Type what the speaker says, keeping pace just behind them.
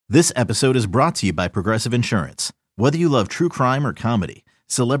This episode is brought to you by Progressive Insurance. Whether you love true crime or comedy,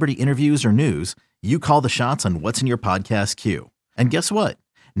 celebrity interviews or news, you call the shots on what's in your podcast queue. And guess what?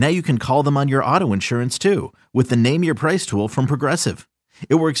 Now you can call them on your auto insurance too with the Name Your Price tool from Progressive.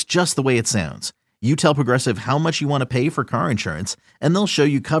 It works just the way it sounds. You tell Progressive how much you want to pay for car insurance, and they'll show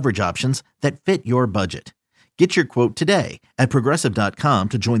you coverage options that fit your budget. Get your quote today at Progressive.com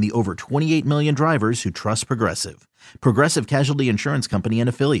to join the over 28 million drivers who trust Progressive. Progressive Casualty Insurance Company and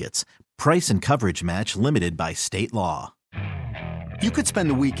Affiliates. Price and coverage match limited by state law. You could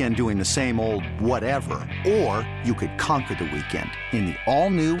spend the weekend doing the same old whatever, or you could conquer the weekend in the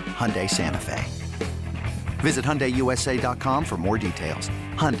all-new Hyundai Santa Fe. Visit HyundaiUSA.com for more details.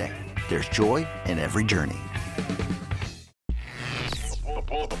 Hyundai, there's joy in every journey.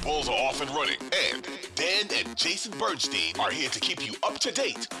 The Bulls are off and running, and Dan and Jason Bernstein are here to keep you up to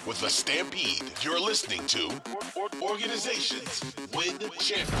date with the Stampede. You're listening to Organizations Win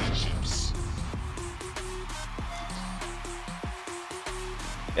Championships.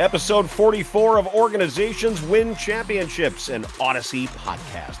 Episode 44 of Organizations Win Championships, an Odyssey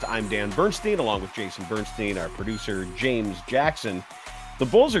podcast. I'm Dan Bernstein, along with Jason Bernstein, our producer, James Jackson. The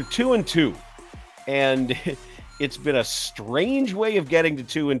Bulls are 2-2, and it's been a strange way of getting to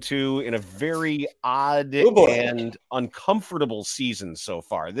 2-2 in a very odd and uncomfortable season so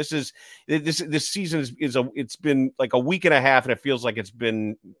far. This season it's been like a week and a half, and it feels like it's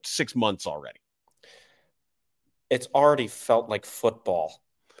been 6 months already. It's already felt like football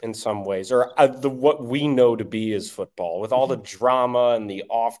in some ways, or what we know to be is football, with all the drama and the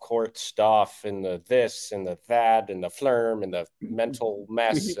off-court stuff and the this and the that and the flirm and the mental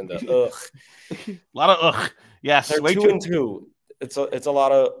mess and the ugh. A lot of ugh. Yes, they're 2-2. It's a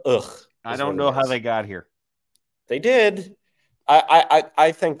lot of ugh. I don't know how they got here. They did.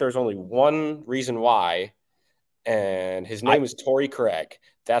 I think there's only one reason why, and his name is Torrey Craig.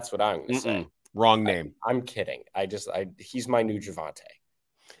 That's what I'm going to say. Wrong name. I'm kidding. He's my new Javante.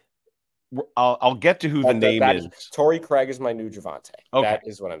 I'll get to who the name is. Torrey Craig is my new Javante. Okay. That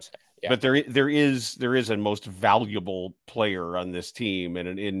is what I'm saying. Yeah. But there is a most valuable player on this team,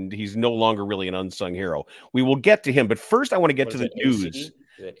 and he's no longer really an unsung hero. We will get to him, but first I want to get to the news. Is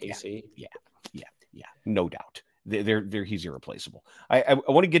it AC? Yeah, no doubt. He's irreplaceable. I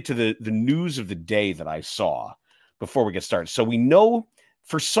want to get to the news of the day that I saw before we get started. So we know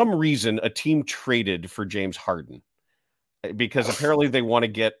for some reason a team traded for James Harden because apparently they want to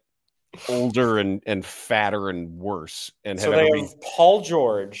get older and fatter and worse. And so they have Paul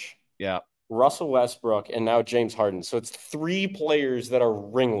George, Russell Westbrook, and now James Harden. So it's 3 players that are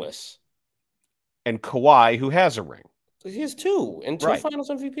ringless. And Kawhi, who has a ring. He has 2 and 2 right. Finals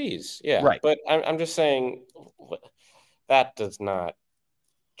MVPs. Yeah, right. But I'm just saying that does not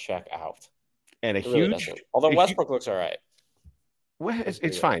check out. And although Westbrook looks all right. Well,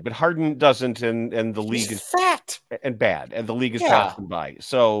 it's fine, but Harden doesn't, and the league is fat and bad, and the league is passing by.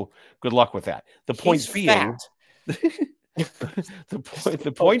 So good luck with that. The point being, the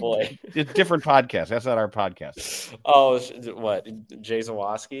point. It's a different podcast. That's not our podcast. Oh, what? Jay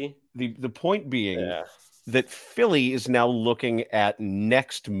Zawoski? The point being that Philly is now looking at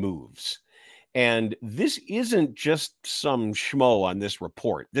next moves. And this isn't just some schmo on this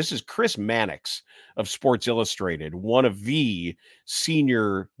report. This is Chris Mannix of Sports Illustrated, one of the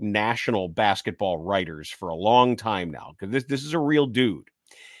senior national basketball writers for a long time now, because this is a real dude.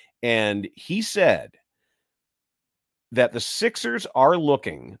 And he said that the Sixers are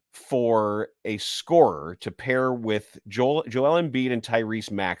looking for a scorer to pair with Joel Embiid and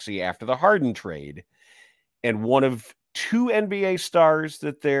Tyrese Maxey after the Harden trade. And one of 2 NBA stars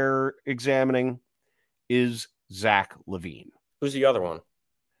that they're examining is Zach LaVine. Who's the other one?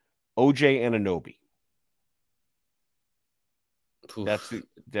 OJ Anunoby. Oof.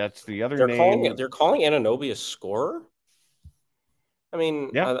 That's the other name. They're calling Anunoby a scorer? I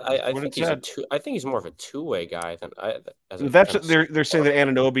mean, yeah, I think he's more of a two-way guy than they're saying that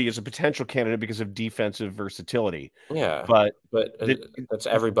Anunoby is a potential candidate because of defensive versatility. Yeah, but that's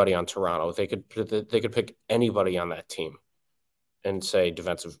everybody on Toronto. They could pick anybody on that team and say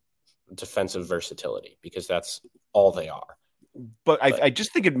defensive versatility because that's all they are. But I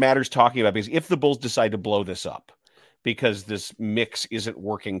just think it matters talking about, because if the Bulls decide to blow this up, because this mix isn't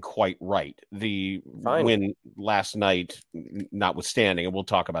working quite right. The win last night notwithstanding, and we'll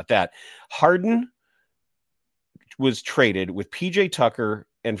talk about that. Harden was traded with PJ Tucker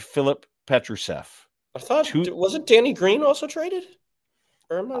and Philip Petrusev. I thought, wasn't Danny Green also traded?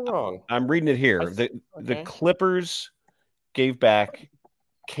 Or am I wrong? I'm reading it here. The Clippers gave back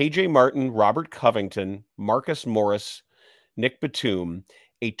KJ Martin, Robert Covington, Marcus Morris, Nick Batum,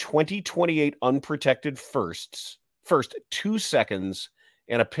 a 2028 unprotected first, 2 seconds,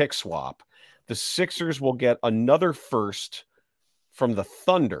 and a pick swap. The Sixers will get another first from the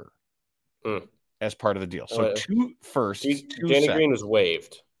Thunder as part of the deal. So 2 firsts, 2 Danny seconds. Green was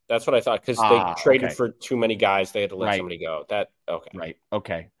waived. That's what I thought, because they traded for too many guys. They had to let somebody go. Right.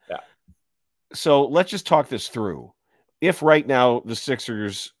 Okay. Yeah. So let's just talk this through. If right now the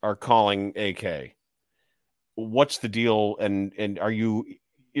Sixers are calling AK, what's the deal? And are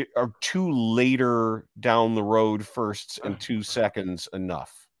 2 later down the road firsts and 2 seconds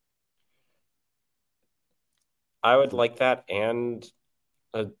enough? I would like that, and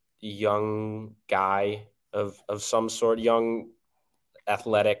a young guy of some sort, young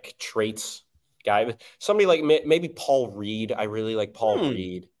athletic traits guy. Somebody like maybe Paul Reed. I really like Paul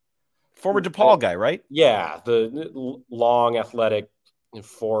Reed. Former DePaul guy, right? Yeah, the long, athletic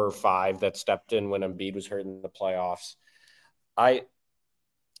 4 or 5 that stepped in when Embiid was hurt in the playoffs.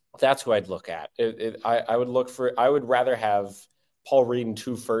 That's who I'd look at. I would rather have Paul Reed and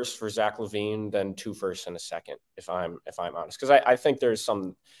 2 firsts for Zach LaVine than 2 firsts and a second, if I'm honest, because I think there's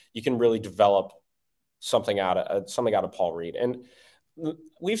some, you can really develop something out of Paul Reed, and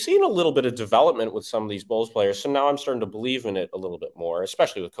we've seen a little bit of development with some of these Bulls players. So now I'm starting to believe in it a little bit more,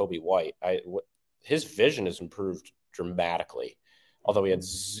 especially with Kobe White. His vision has improved dramatically. Although he had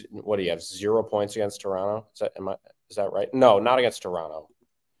 0 points against Toronto? Is that right? No, not against Toronto.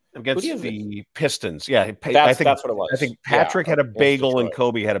 Against the Pistons. Yeah. That's what it was. I think Patrick had a bagel and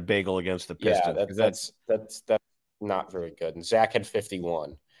Kobe had a bagel against the Pistons. Yeah, that's not very good. And Zach had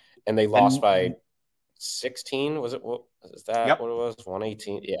 51, and they lost by 16. Was it? Is that what it was?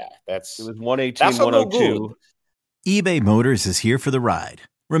 118. Yeah, it was 118, 102. eBay Motors is here for the ride.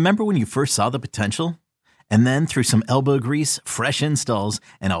 Remember when you first saw the potential? And then through some elbow grease, fresh installs,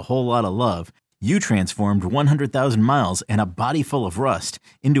 and a whole lot of love, you transformed 100,000 miles and a body full of rust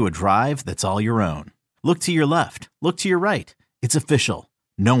into a drive that's all your own. Look to your left. Look to your right. It's official.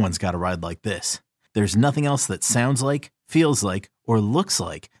 No one's got a ride like this. There's nothing else that sounds like, feels like, or looks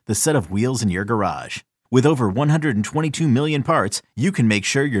like the set of wheels in your garage. With over 122 million parts, you can make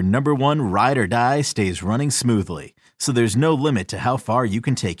sure your number one ride or die stays running smoothly. So there's no limit to how far you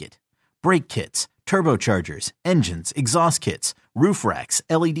can take it. Brake kits, turbochargers, engines, exhaust kits, roof racks,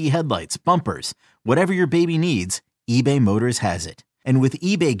 LED headlights, bumpers, whatever your baby needs, eBay Motors has it. And with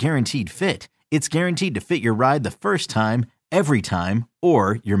eBay Guaranteed Fit, it's guaranteed to fit your ride the first time, every time,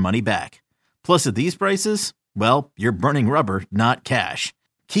 or your money back. Plus at these prices, well, you're burning rubber, not cash.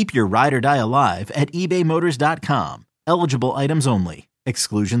 Keep your ride or die alive at ebaymotors.com. Eligible items only.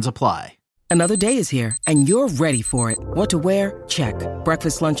 Exclusions apply. Another day is here, and you're ready for it. What to wear? Check.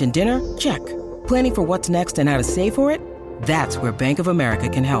 Breakfast, lunch, and dinner? Check. Planning for what's next and how to save for it? That's where Bank of America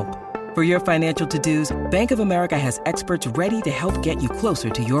can help. For your financial to-dos, Bank of America has experts ready to help get you closer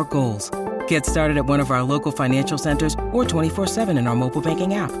to your goals. Get started at one of our local financial centers or 24/7 in our mobile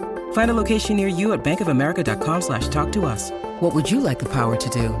banking app. Find a location near you at bankofamerica.com/talktous. What would you like the power to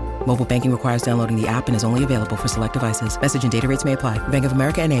do? Mobile banking requires downloading the app and is only available for select devices. Message and data rates may apply. Bank of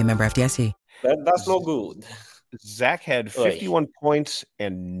America N.A., member FDIC. That's no good. Zach had 51 points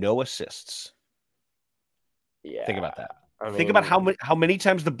and no assists. Yeah. Think about that. Think about how many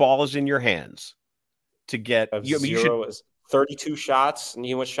times the ball is in your hands to get. You should 32 shots, and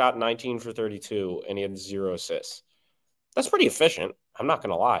he shot 19 for 32, and he had 0 assists. That's pretty efficient. I'm not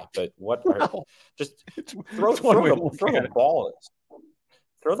going to lie, but just throw the ball.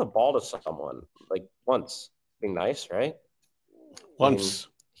 Throw the ball to someone like once. Be nice, right? Once.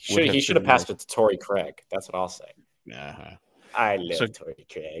 He should have passed it to Torrey Craig. That's what I'll say. Uh-huh. I love Torrey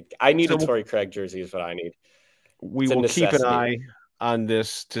Craig. I need a Torrey Craig jersey is what I need. We will keep an eye on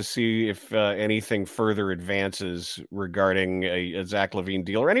this to see if anything further advances regarding a Zach LaVine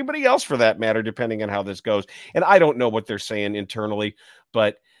deal, or anybody else for that matter, depending on how this goes. And I don't know what they're saying internally,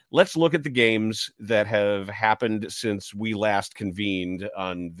 but let's look at the games that have happened since we last convened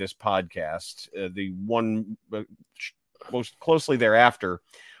on this podcast. The one most closely thereafter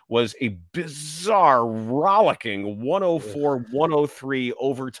was a bizarre, rollicking 104-103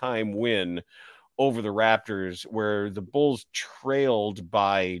 overtime win over the Raptors, where the Bulls trailed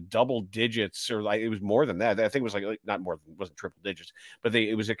by double digits, or it was more than that. I think it was not more than, it wasn't triple digits, but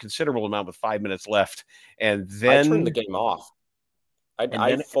it was a considerable amount with 5 minutes left. And then I turned the game off.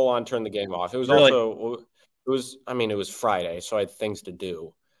 I full on turned the game off. It was it was Friday, so I had things to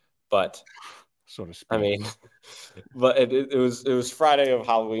do, but so to speak. But it was Friday of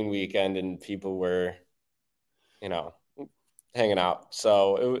Halloween weekend, and people were, hanging out.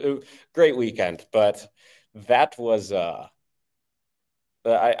 So it great weekend, but that was I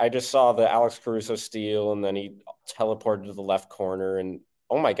just saw the Alex Caruso steal, and then he teleported to the left corner, and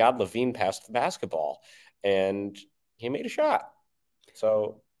oh my God, LaVine passed the basketball and he made a shot.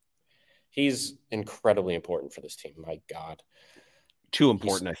 So he's incredibly important for this team. My God. Too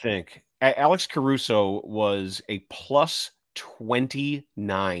important, I think. Alex Caruso was a plus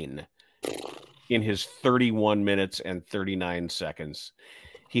 29 in his 31 minutes and 39 seconds.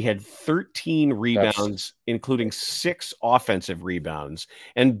 He had 13 rebounds, including 6 offensive rebounds.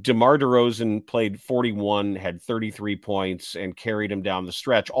 And DeMar DeRozan played 41, had 33 points, and carried him down the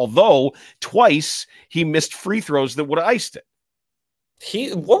stretch. Although twice he missed free throws that would have iced it.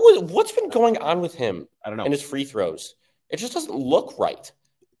 What's been going on with him? I don't know. And his free throws. It just doesn't look right.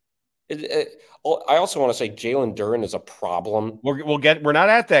 I also want to say Jalen Duren is a problem. We're not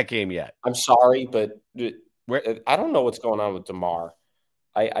at that game yet. I'm sorry, but I don't know what's going on with DeMar.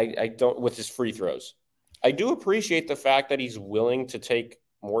 I don't with his free throws. I do appreciate the fact that he's willing to take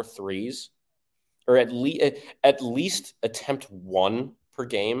more threes, or at least attempt one per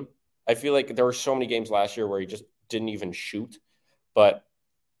game. I feel like there were so many games last year where he just didn't even shoot, but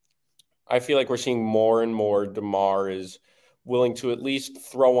I feel like we're seeing more and more DeMar is willing to at least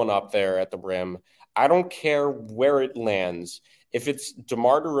throw one up there at the rim. I don't care where it lands. If it's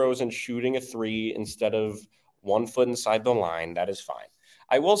DeMar DeRozan shooting a three instead of 1 foot inside the line, that is fine.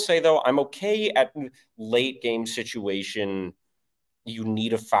 I will say, though, I'm okay at late game situation. You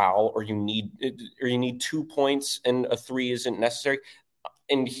need a foul or you need 2 points and a three isn't necessary.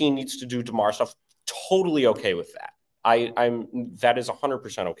 And he needs to do DeMar stuff. Totally okay with that. That is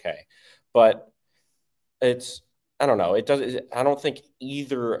 100% okay. But I don't know. I don't think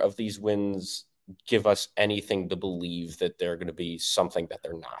either of these wins give us anything to believe that they're going to be something that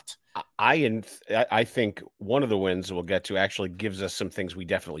they're not. I think one of the wins we'll get to actually gives us some things we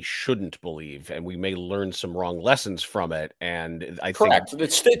definitely shouldn't believe, and we may learn some wrong lessons from it. And I think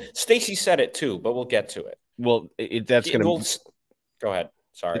Stacey said it too, but we'll get to it. Well, go ahead.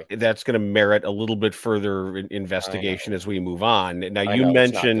 Sorry, that's going to merit a little bit further investigation as we move on. Now, you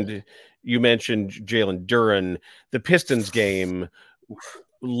mentioned Jalen Duren. The Pistons game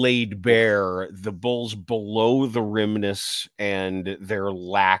laid bare the Bulls' below the rimness and their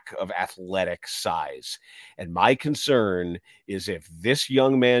lack of athletic size. And my concern is if this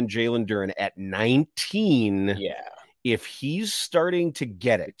young man, Jalen Duren, at 19, if he's starting to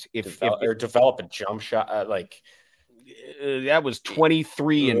get it, develop a jump shot, that was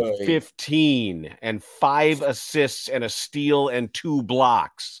 23 and 15 and 5 assists and a steal and 2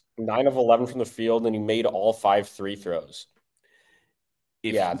 blocks. 9 of 11 from the field, and he made all 5 free throws.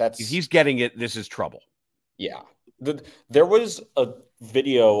 If he's getting it, this is trouble. Yeah. There was a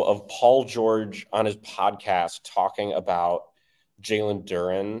video of Paul George on his podcast talking about Jalen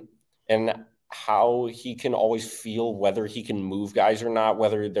Duren and how he can always feel whether he can move guys or not,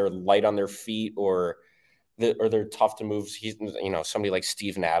 whether they're light on their feet or they're tough to move. He's, somebody like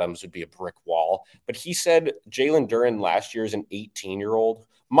Steven Adams would be a brick wall. But he said Jalen Duren last year is an 18-year-old.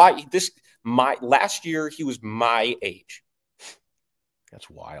 Last year he was my age. That's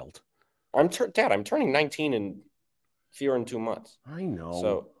wild. Dad, I'm turning 19 in 2 months. I know.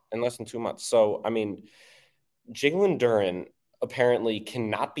 So in less than 2 months. So, I mean, Jalen Duren apparently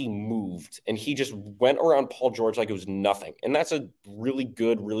cannot be moved, and he just went around Paul George like it was nothing. And that's a really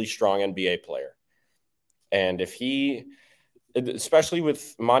good, really strong NBA player. And if especially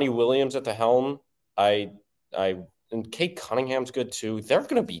with Monty Williams at the helm, and Kate Cunningham's good too, they're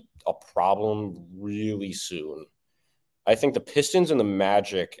going to be a problem really soon. I think the Pistons and the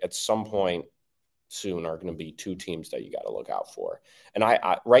Magic at some point soon are going to be 2 teams that you got to look out for. And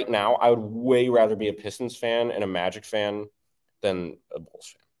I right now, I would way rather be a Pistons fan and a Magic fan than a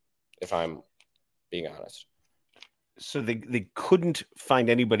Bulls fan, if I'm being honest. So they couldn't find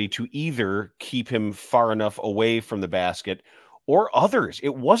anybody to either keep him far enough away from the basket or others.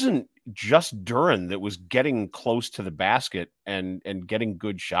 It wasn't just Duren that was getting close to the basket and getting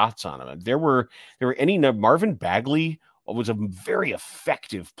good shots on him. There were Marvin Bagley was a very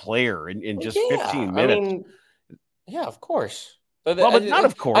effective player in just 15 minutes. Yeah, of course. But not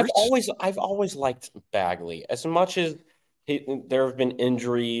of course. I've always liked Bagley as much as there have been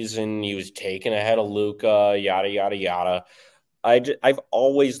injuries and he was taken ahead of Luka, yada, yada, yada. I've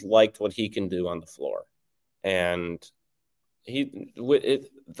always liked what he can do on the floor. And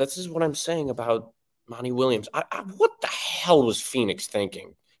this is what I'm saying about Monty Williams. What the hell was Phoenix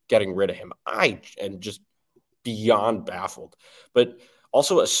thinking getting rid of him? I am just beyond baffled. But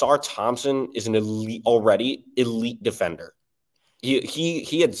also Asar Thompson is an already elite defender.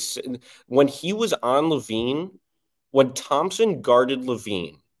 He had, when he was on LaVine, when Thompson guarded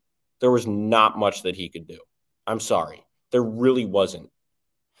LaVine, there was not much that he could do. I'm sorry. There really wasn't.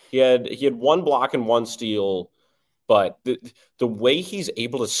 He had 1 block and 1 steal, but the way he's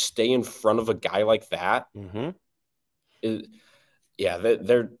able to stay in front of a guy like that, Yeah,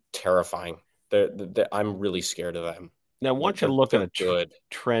 they're terrifying. I'm really scared of them. Now, I want you to look at a good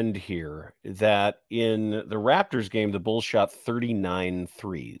trend here that in the Raptors game, the Bulls shot 39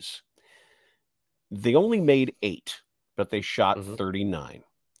 threes. They only made 8, but they shot 39.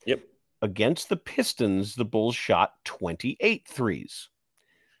 Yep. Against the Pistons, the Bulls shot 28 threes.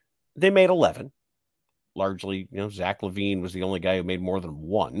 They made 11. Largely, Zach LaVine was the only guy who made more than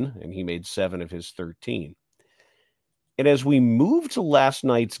 1, and he made 7 of his 13. And as we move to last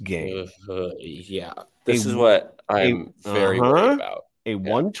night's game, this is what I'm very worried about. A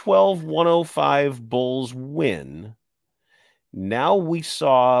 112-105 Bulls win. Now we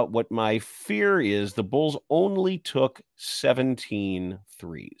saw what my fear is. The Bulls only took 17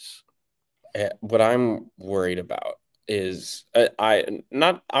 threes. What I'm worried about is I'm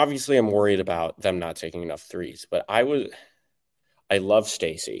worried about them not taking enough threes, but I love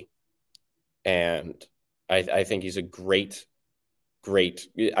Stacey, and I think he's a great.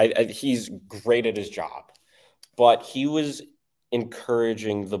 He's great at his job, but he was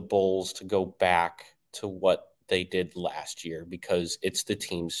encouraging the Bulls to go back to what they did last year because it's the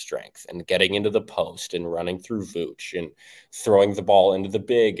team's strength and getting into the post and running through Vooch and throwing the ball into the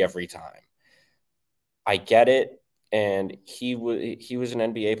big every time. I get it. And he was an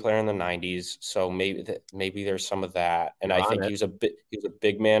NBA player in the 90s, so maybe there's some of that. And I think he was a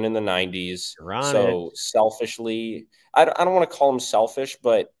big man in the 90s. So selfishly, I don't want to call him selfish,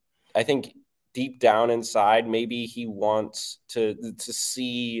 but I think deep down inside, maybe he wants to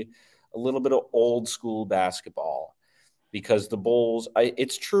see a little bit of old school basketball because the Bulls.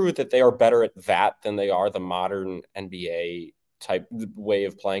 It's true that they are better at that than they are the modern NBA type way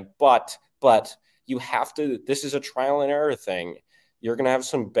of playing, but. You have to, this is a trial and error thing. You're going to have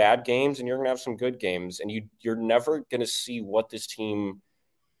some bad games and you're going to have some good games. And you're never going to see what this team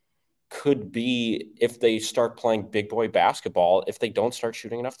could be if they start playing big boy basketball, if they don't start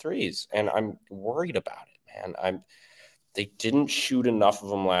shooting enough threes. And I'm worried about it, man. They didn't shoot enough of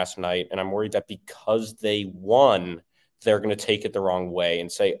them last night. And I'm worried that because they won, they're going to take it the wrong way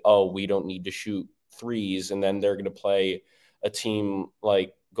and say, oh, we don't need to shoot threes. And then they're going to play a team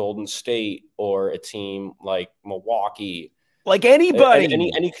like Golden State or a team like Milwaukee, like anybody,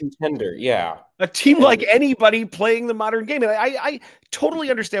 any contender, a team like anybody playing the modern game. And I totally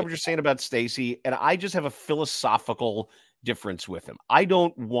understand what you're saying about Stacey, and I just have a philosophical difference with him. I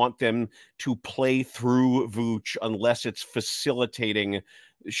don't want them to play through Vooch unless it's facilitating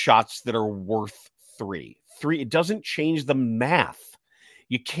shots that are worth 3. It doesn't change the math.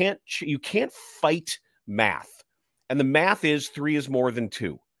 You can't fight math. And the math is 3 is more than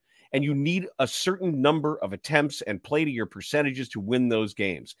 2. And you need a certain number of attempts and play to your percentages to win those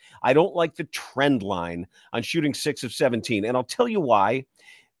games. I don't like the trend line on shooting 6 of 17. And I'll tell you why.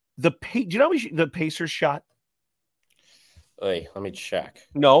 Do you know how many the Pacers shot? Hey, let me check.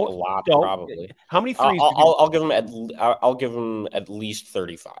 No. A lot, probably. How many threes? I'll give them at least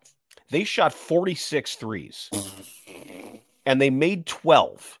 35. They shot 46 threes. And they made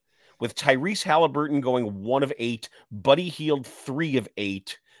 12. With Tyrese Halliburton going 1 of 8, Buddy Hield 3 of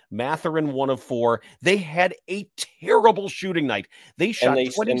 8, Mathurin 1 of 4. They had a terrible shooting night. They shot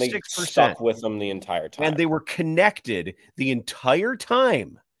 26%. And they stuck with them the entire time. And they were connected the entire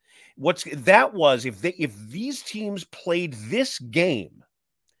time. If these teams played this game.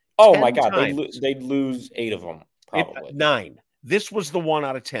 Oh my God, they'd lose 8 of them, probably. 9. This was the 1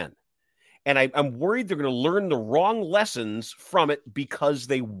 out of 10. And I'm worried they're going to learn the wrong lessons from it because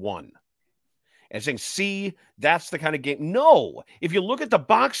they won. And saying, see, that's the kind of game. No, if you look at the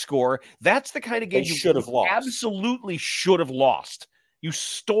box score, that's the kind of game you should have lost. Absolutely should have lost. You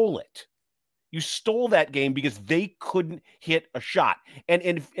stole it. You stole that game because they couldn't hit a shot. And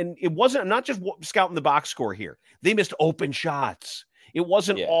it wasn't, I'm not just scouting the box score here. They missed open shots. It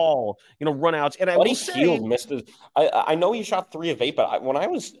wasn't all, runouts. And Buddy Hield missed his. I know he shot 3 of 8, but when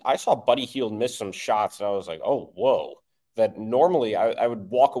I saw Buddy Hield miss some shots, and I was like, oh, whoa. That normally I would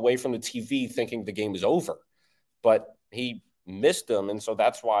walk away from the TV thinking the game was over, but he missed them, and so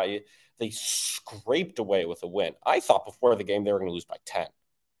that's why they scraped away with a win. I thought before the game they were going to lose by 10,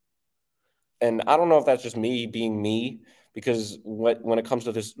 and I don't know if that's just me being me, because when it comes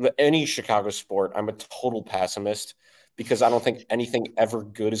to this any Chicago sport, I'm a total pessimist. Because I don't think anything ever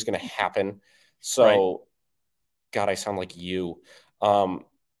good is going to happen. So, right. God, I sound like you.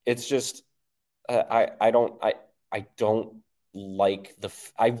 It's just I don't like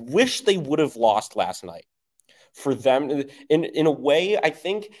I wish they would have lost last night. For them, in a way, I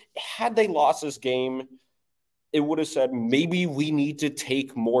think had they lost this game, it would have said maybe we need to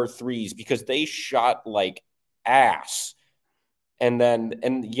take more threes because they shot like ass,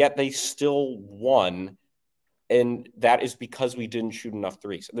 and yet they still won. And that is because we didn't shoot enough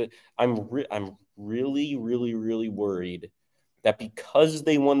threes. I'm really, really, really worried that because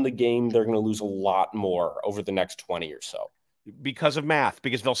they won the game, they're going to lose a lot more over the next 20 or so. Because of math,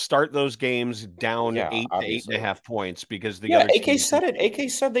 because they'll start those games down 8 to 8.5 points because the other AK said it. AK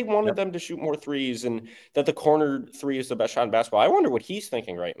said they wanted them to shoot more threes and that the corner three is the best shot in basketball. I wonder what he's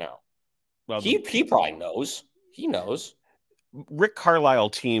thinking right now. Well, he probably knows. He knows. Rick Carlisle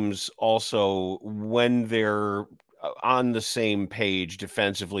teams also, when they're on the same page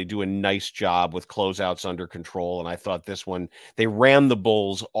defensively, do a nice job with closeouts under control. And I thought this one, they ran the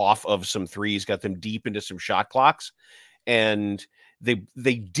Bulls off of some threes, got them deep into some shot clocks. And they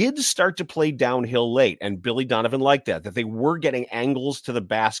did start to play downhill late, and Billy Donovan liked that they were getting angles to the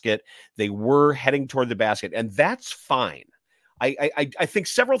basket. They were heading toward the basket, and that's fine. I think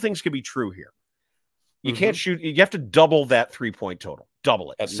several things could be true here. You can't shoot. You have to double that 3-point total.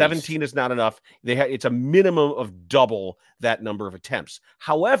 Double it. At 17 is not enough. It's a minimum of double that number of attempts.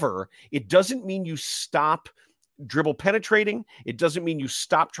 However, it doesn't mean you stop dribble penetrating. It doesn't mean you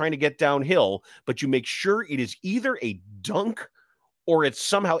stop trying to get downhill, but you make sure it is either a dunk or it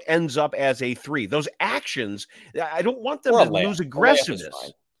somehow ends up as a 3. Those actions, I don't want them to lose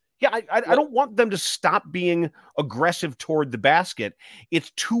aggressiveness. Yeah, I don't want them to stop being aggressive toward the basket.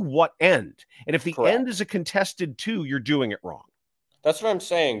 It's to what end? And if the end is a contested 2, you're doing it wrong. That's what I'm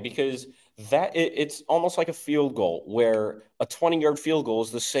saying, because it's almost like a field goal where a 20-yard field goal is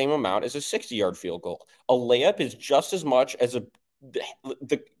the same amount as a 60-yard field goal. A layup is just as much as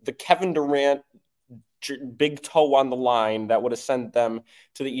the Kevin Durant big toe on the line that would have sent them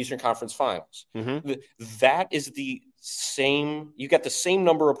to the Eastern Conference Finals. That is the same. You get the same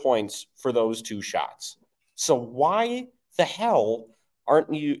number of points for those 2 shots. So why the hell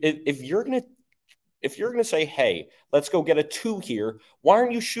aren't you? If you're gonna say, hey, let's go get a 2 here, why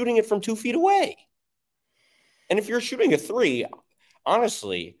aren't you shooting it from 2 feet away? And if you're shooting a 3,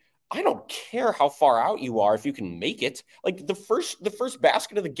 honestly, I don't care how far out you are if you can make it. Like the first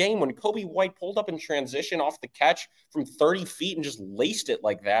basket of the game when Kobe White pulled up in transition off the catch from 30 feet and just laced it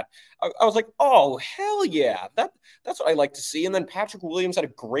like that, I was like, oh, hell yeah. That's what I like to see. And then Patrick Williams had a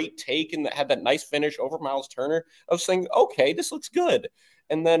great take and had that nice finish over Miles Turner. I was saying, okay, this looks good.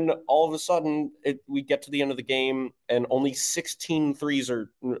 And then all of a sudden we get to the end of the game and only 16 threes are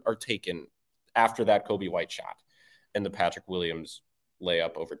taken after that Kobe White shot and the Patrick Williams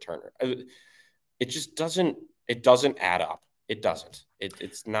layup over Turner. It just doesn't add up. It doesn't.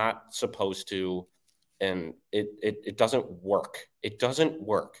 It's not supposed to, and it doesn't work. It doesn't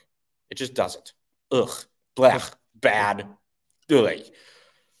work. It just doesn't. Ugh. Blech. Bad. Ugh.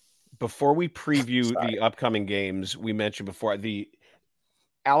 Before we preview the upcoming games, we mentioned before, the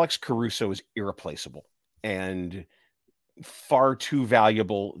Alex Caruso is irreplaceable and far too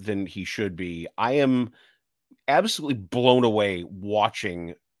valuable than he should be. I am absolutely blown away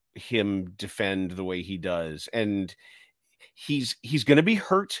watching him defend the way he does. And he's going to be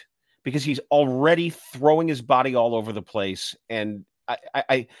hurt because he's already throwing his body all over the place. And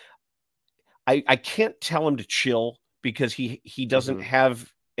I can't tell him to chill because he doesn't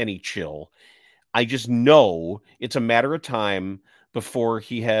have any chill. I just know it's a matter of time before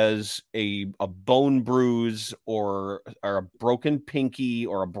he has a bone bruise or a broken pinky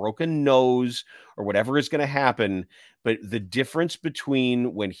or a broken nose or whatever is going to happen. But the difference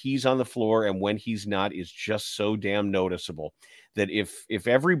between when he's on the floor and when he's not is just so damn noticeable that if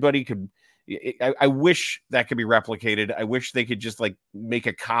everybody could, I wish that could be replicated. I wish they could just like make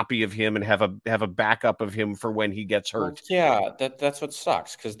a copy of him and have a backup of him for when he gets hurt. Well, yeah, that's what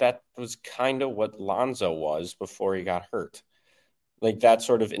sucks, because that was kind of what Lonzo was before he got hurt. Like that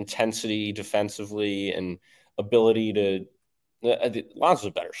sort of intensity defensively and ability to Lonzo's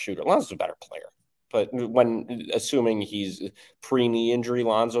a better shooter. Lonzo's a better player. But when assuming he's pre-knee injury,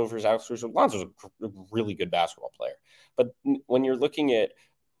 Lonzo versus Alex Caruso, Lonzo's a really good basketball player. But when you're looking at,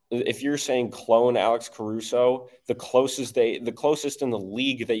 if you're saying clone Alex Caruso, the closest in the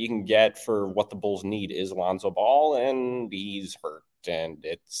league that you can get for what the Bulls need is Lonzo Ball, and he's hurt, and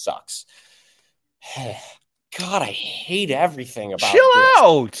it sucks. God, I hate everything about Chill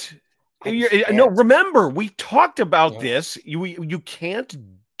this. out. No, remember, we talked about this. You can't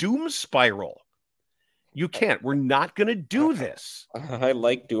doom spiral. You can't. We're not going to do this. I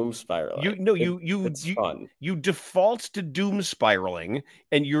like doom spiraling. It's fun. You default to doom spiraling,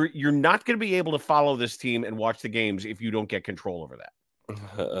 and you're not going to be able to follow this team and watch the games if you don't get control over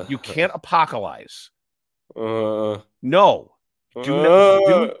that. You can't apocalypse. No. Do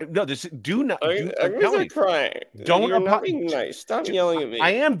not. I'm crying. You're not being nice. Stop yelling at me.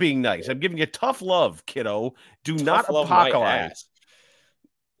 I am being nice. I'm giving you tough love, kiddo. Do not apocalypse.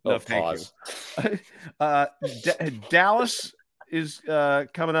 No, thank you. Dallas is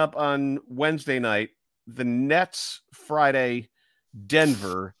coming up on Wednesday night. The Nets Friday,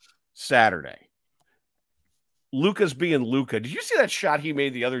 Denver Saturday. Luka's being Luka. Did you see that shot he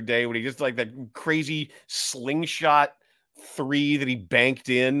made the other day when he just like that crazy slingshot 3 that he banked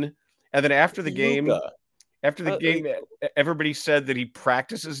in? And then after the game, everybody said that he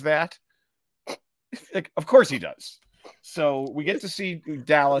practices that. Like, of course he does. So we get to see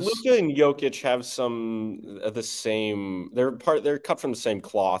Dallas. Luka and Jokic have some the same. They're cut from the same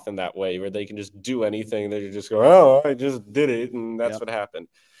cloth in that way, where they can just do anything. They just go, "Oh, I just did it," and that's what happened.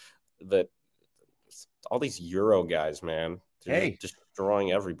 That all these Euro guys, man, they're just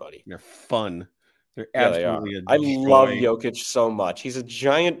destroying everybody. They're fun. They're absolutely. I love Jokic so much. He's a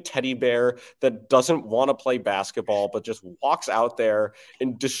giant teddy bear that doesn't want to play basketball, but just walks out there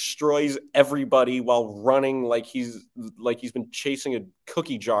and destroys everybody while running like he's been chasing a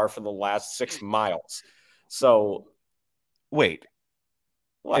cookie jar for the last 6 miles. So, wait,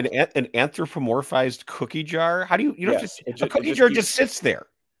 what? An anthropomorphized cookie jar? How do you don't just a cookie jar just sits there?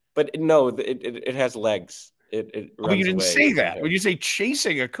 But no, it has legs. It but you didn't say that. When you say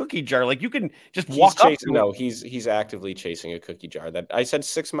chasing a cookie jar, like you can just walk up to it. No, he's actively chasing a cookie jar. That I said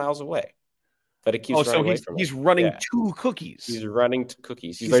 6 miles away, but it keeps running away from he's running to cookies. He's running to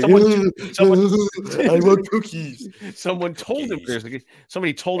cookies. He's like, I want cookies. Someone told him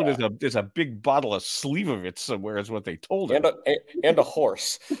somebody told him there's a big bottle of Slivovitz somewhere is what they told him. And a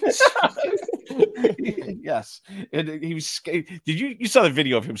horse. Yes. And he was you saw the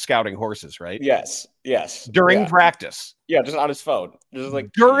video of him scouting horses, right? Yes. During practice. Yeah, just on his phone. Just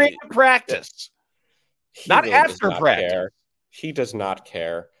like during practice. Not really after practice. Care. He does not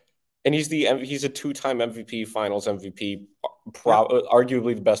care. And he's a 2-time MVP, Finals MVP,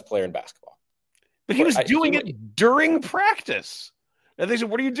 arguably the best player in basketball. But he was doing it during practice. And they said,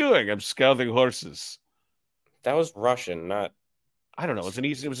 "What are you doing?" "I'm scouting horses." That was Russian, not. I don't know.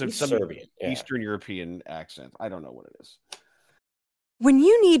 It was some Serbian, Eastern European accent. I don't know what it is. When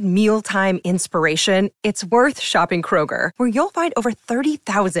you need mealtime inspiration, it's worth shopping Kroger, where you'll find over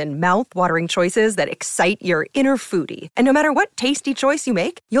 30,000 mouth-watering choices that excite your inner foodie. And no matter what tasty choice you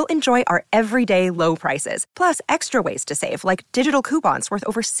make, you'll enjoy our everyday low prices, plus extra ways to save, like digital coupons worth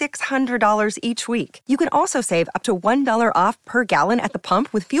over $600 each week. You can also save up to $1 off per gallon at the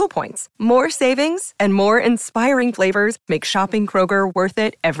pump with fuel points. More savings and more inspiring flavors make shopping Kroger worth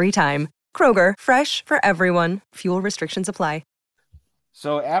it every time. Kroger, fresh for everyone. Fuel restrictions apply.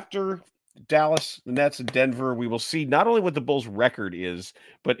 So after Dallas, the Nets, and Denver, we will see not only what the Bulls' record is,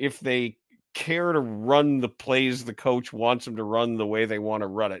 but if they care to run the plays the coach wants them to run the way they want to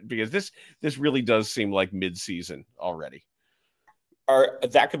run it. Because this really does seem like mid-season already.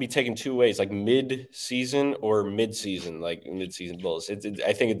 That could be taken 2 ways, like mid-season or mid-season, like mid-season Bulls.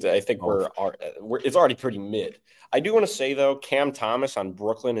 I think it's already pretty mid. I do want to say, though, Cam Thomas on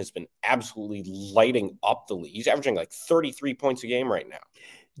Brooklyn has been absolutely lighting up the league. He's averaging like 33 points a game right now.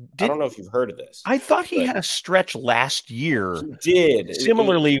 I don't know if you've heard of this. I thought he had a stretch last year. He did.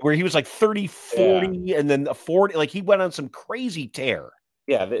 Similarly, where he was like 30, 40, and then 40. Like he went on some crazy tear.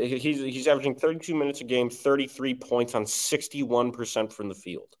 Yeah, he's averaging 32 minutes a game, 33 points on 61% from the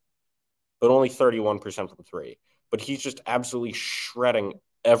field, but only 31% from 3. But he's just absolutely shredding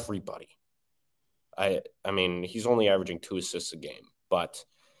everybody. I mean, he's only averaging 2 assists a game, but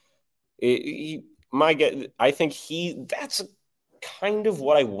I think that's kind of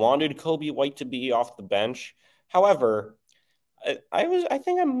what I wanted Coby White to be off the bench. However, I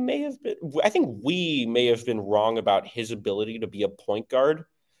think we may have been wrong about his ability to be a point guard.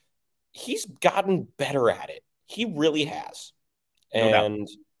 He's gotten better at it. He really has. And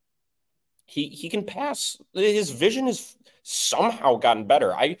he can pass. His vision has somehow gotten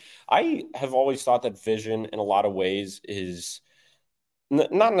better. I have always thought that vision in a lot of ways is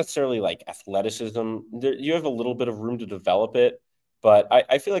not necessarily like athleticism. You have a little bit of room to develop it, but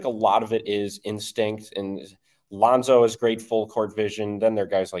I feel like a lot of it is instinct, and Lonzo has great full court vision. Then there are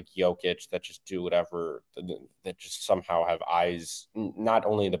guys like Jokic that just do whatever, that just somehow have eyes not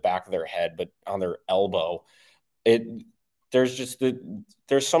only in the back of their head, but on their elbow.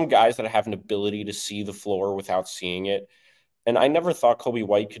 There's some guys that have an ability to see the floor without seeing it. And I never thought Coby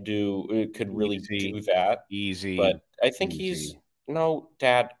White could really do that. Easy. But I think no,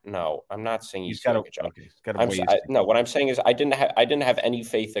 Dad, no. I'm not saying he's got to. No, what I'm saying is I didn't have any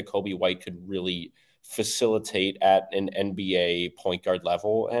faith that Coby White could really facilitate at an NBA point guard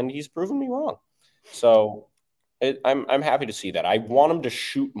level, and he's proven me wrong. So I'm happy to see that. I want him to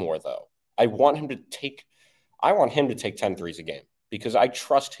shoot more, though. I want him to take 10 threes a game because I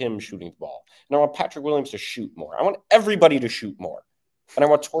trust him shooting the ball. And I want Patrick Williams to shoot more. I want everybody to shoot more. And I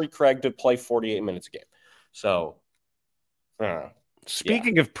want Torrey Craig to play 48 minutes a game. So,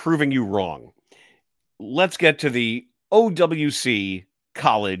 speaking of proving you wrong, let's get to the OWC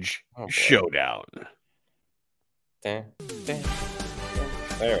College Showdown. There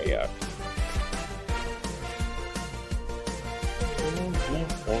we go.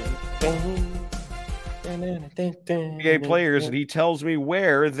 NBA players, and he tells me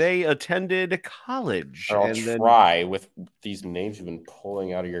where they attended college. I'll try with these names you've been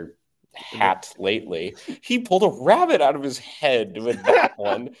pulling out of your hat lately. He pulled a rabbit out of his head with that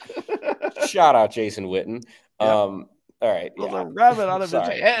one. Shout out Jason Witten. Yep. All right, pulled a rabbit out of his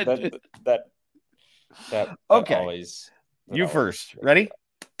head. That okay. Always. You first. Ready?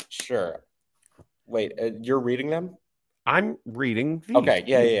 Sure. Wait, you're reading them? I'm reading these. Okay,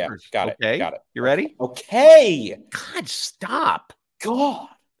 yeah. Got it. You ready? Okay. God, stop. God,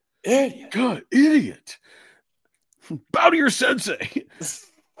 idiot. Bow to your sensei.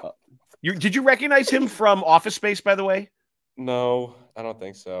 Did you recognize him from Office Space, by the way? No, I don't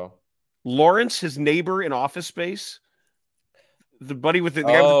think so. Lawrence, his neighbor in Office Space? The buddy with the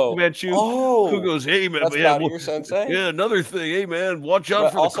guy with the Fu Manchu who goes, "Hey man, that's man, your sensei." Yeah, another thing. Hey man, watch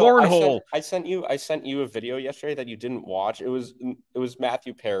out for the cornhole. I sent you a video yesterday that you didn't watch. It was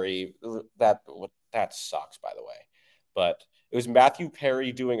Matthew Perry. That sucks, by the way. But it was Matthew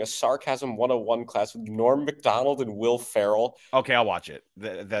Perry doing a Sarcasm 101 class with Norm Macdonald and Will Ferrell. Okay, I'll watch it.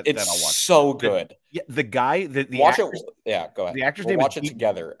 That I'll watch. So good. The guy that watch it. Yeah, go ahead. The actor's name watch is it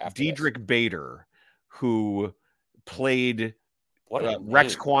together. After Diedrich Bader, who played.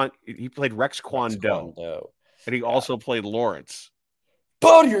 Rex Kwon. He played Rex Kwon Do, and he also played Lawrence.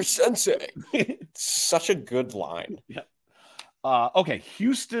 Bow to your sensei. Such a good line. Yeah. Okay,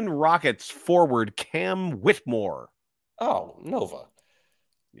 Houston Rockets forward Cam Whitmore. Oh, Nova.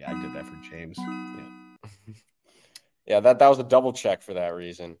 Yeah, I did that for James. Yeah, that was a double check for that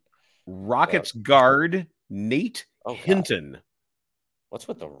reason. Rockets guard Nate Hinton. What's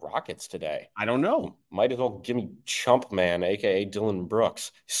with the Rockets today? I don't know. Might as well give me Chump Man, a.k.a. Dylan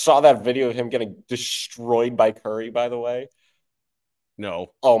Brooks. Saw that video of him getting destroyed by Curry, by the way.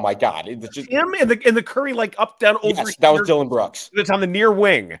 No. Oh, my God. It was just him in the Curry, like, up, down, over. Yes, that was Dylan Brooks. It's on the near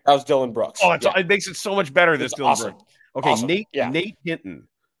wing. That was Dylan Brooks. Oh, it makes it so much better, this Dylan awesome. Brooks. Okay, awesome. Nate Hinton.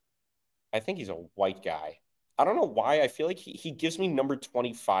 I think he's a white guy. I don't know why. I feel like he gives me number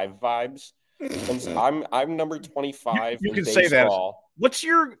 25 vibes. And I'm number 25. You can baseball. say that. What's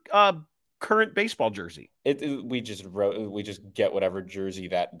your current baseball jersey? We just get whatever jersey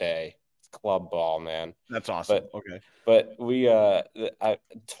that day. It's club ball, man. That's awesome. But we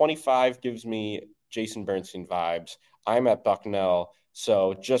 25 gives me Jason Bernstein vibes. I'm at Bucknell,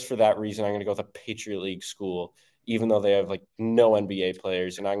 so just for that reason, I'm going to go with a Patriot League school, even though they have like no NBA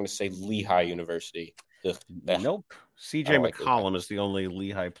players, and I'm going to say Lehigh University. Nope. CJ McCollum is the only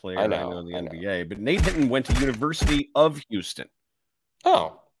Lehigh player I know in the NBA. But Nate Hinton went to University of Houston.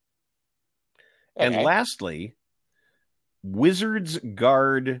 Oh. Okay. And lastly, Wizards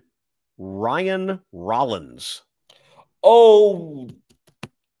guard Ryan Rollins. Oh,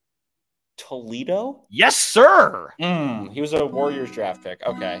 Toledo? Yes, sir. He was a Warriors draft pick.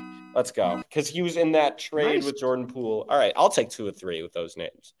 Okay, let's go. Because he was in that trade with Jordan Poole. All right, I'll take 2 or 3 with those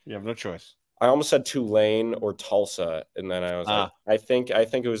names. You have no choice. I almost said Tulane or Tulsa, and then I was like, I think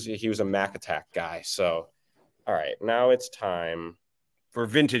he was a Mac Attack guy. So, all right, now it's time for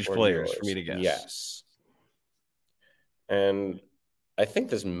vintage players for me to guess. Yes, and I think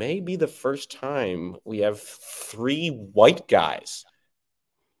this may be the first time we have 3 white guys.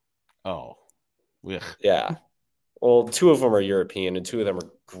 Oh, yeah. Well, 2 of them are European, and 2 of them are,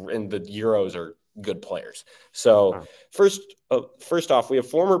 and the Euros are good players. So first off, we have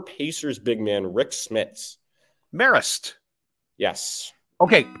former Pacers big man Rick Smits. Marist. Yes.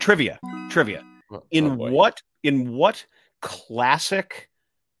 Okay, trivia. In what classic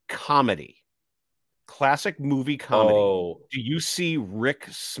movie comedy do you see Rick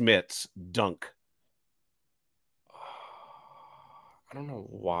Smits dunk? I don't know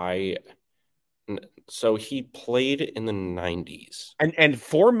why. So he played in the 90s. And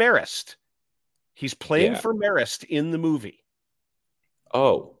for Marist. He's playing for Marist in the movie.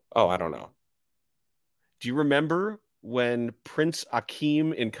 Oh, I don't know. Do you remember when Prince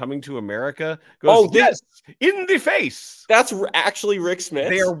Akeem in Coming to America goes, yes, in the face? That's actually Rick Smits.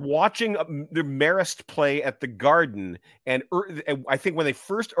 They are watching the Marist play at the Garden, and I think when they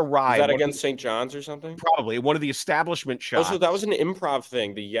first arrived... Is that against St. John's or something? Probably. One of the establishment shots. Oh, so that was an improv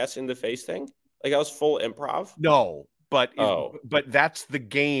thing, the yes in the face thing? Like that was full improv? No. But that's the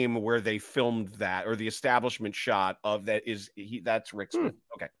game where they filmed that, or the establishment shot of that that's Rick Smith.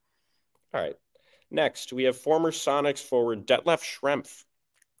 Okay. All right. Next, we have former Sonics forward Detlef Schrempf.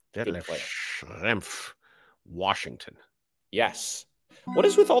 Detlef Schrempf, Washington. Yes. What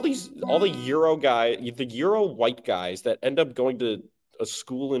is with all the Euro the Euro white guys that end up going to a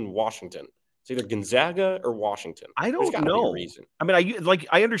school in Washington? It's either Gonzaga or Washington. I don't know. Be a reason. I mean,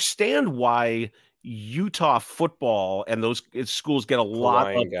 I understand why Utah football and those schools get a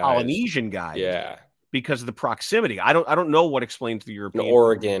lot of Polynesian guys. Yeah. Because of the proximity. I don't know what explains the European.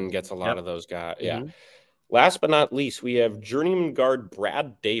 Oregon gets a lot of those guys. Yeah. Mm-hmm. Last but not least, we have journeyman guard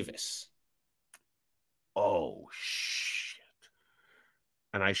Brad Davis. Oh, shit.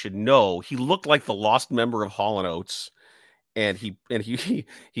 And I should know. He looked like the lost member of Hall & Oates. And he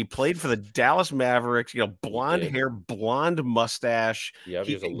played for the Dallas Mavericks, blonde hair, blonde mustache. Yeah,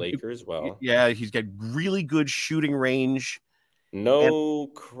 he's a Laker as well. Yeah, he's got really good shooting range.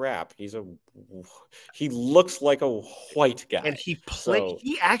 Crap. He looks like a white guy. And he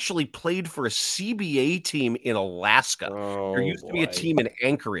actually played for a CBA team in Alaska. There used to be a team in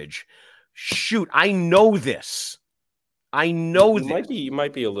Anchorage. Shoot, I know this. You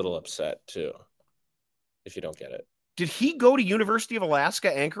might be a little upset too if you don't get it. Did he go to University of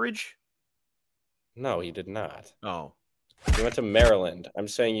Alaska, Anchorage? No, he did not. Oh. He went to Maryland. I'm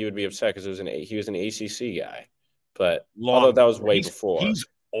saying you would be upset because he was an ACC guy. But although that was way before. He's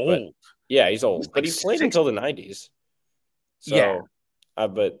old. He's old. But he played until the 90s. So, yeah.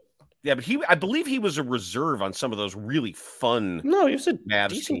 But I believe he was a reserve on some of those really fun. No, he was a Mavs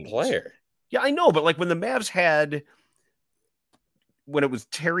decent teams. player. Yeah, I know. But like when the Mavs had, when it was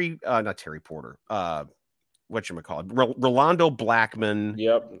not Terry Porter, whatchamacallit, Rolando Blackman.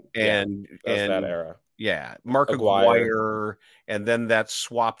 Yep. And that era. Yeah. Mark Aguirre. And then that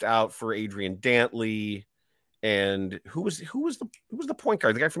swapped out for Adrian Dantley. And who was the point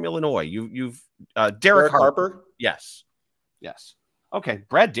guard? The guy from Illinois. You've Derek Harper. Yes. Okay,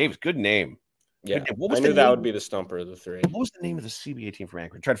 Brad Davis. Good name. Yeah, I knew that would be the stumper of the three. What was the name of the CBA team from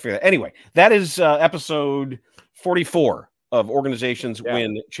Anchorage? Try to figure that. Anyway, that is episode 44 of Organizations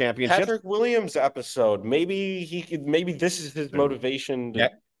Win Championships. Patrick Williams episode. Maybe this is his motivation.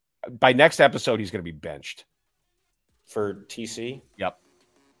 By next episode, he's going to be benched for TC. Yep.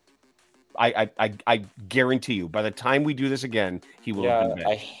 I guarantee you, by the time we do this again, he will have been benched.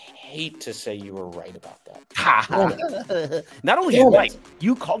 I hate to say you were right about that. Not only you right,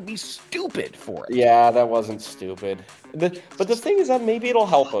 you called me stupid for it. Yeah, that wasn't stupid. But the thing is that maybe it'll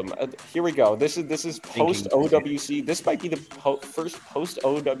help him. Here we go. This is post OWC. This might be the first post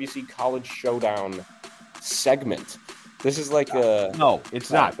OWC College Showdown segment. This is like no,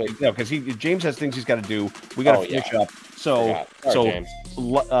 it's not. No, because James has things he's got to do. We got to finish up. So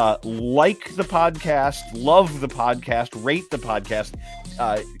like the podcast, love the podcast, rate the podcast,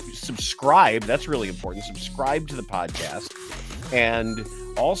 subscribe. That's really important. Subscribe to the podcast, and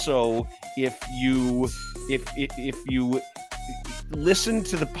also if you listen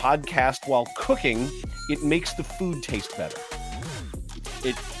to the podcast while cooking, it makes the food taste better.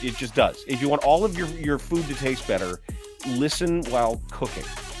 It just does. If you want all of your food to taste better, listen while cooking.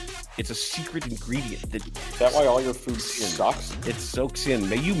 It's a secret ingredient. Is that why all your food sucks? It soaks in.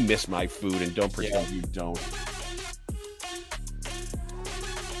 May you miss my food and don't pretend you don't.